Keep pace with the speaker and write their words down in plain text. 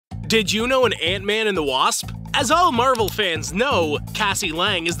Did you know an Ant-Man and the Wasp? As all Marvel fans know, Cassie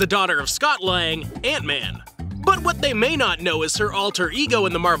Lang is the daughter of Scott Lang, Ant-Man. But what they may not know is her alter ego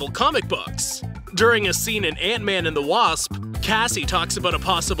in the Marvel comic books. During a scene in Ant-Man and the Wasp, Cassie talks about a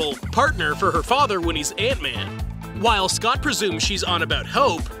possible partner for her father when he's Ant-Man. While Scott presumes she's on about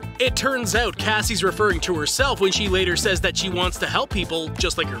Hope, it turns out Cassie's referring to herself when she later says that she wants to help people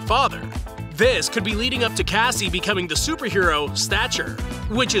just like her father. This could be leading up to Cassie becoming the superhero Stature,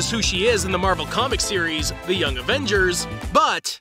 which is who she is in the Marvel comic series, The Young Avengers, but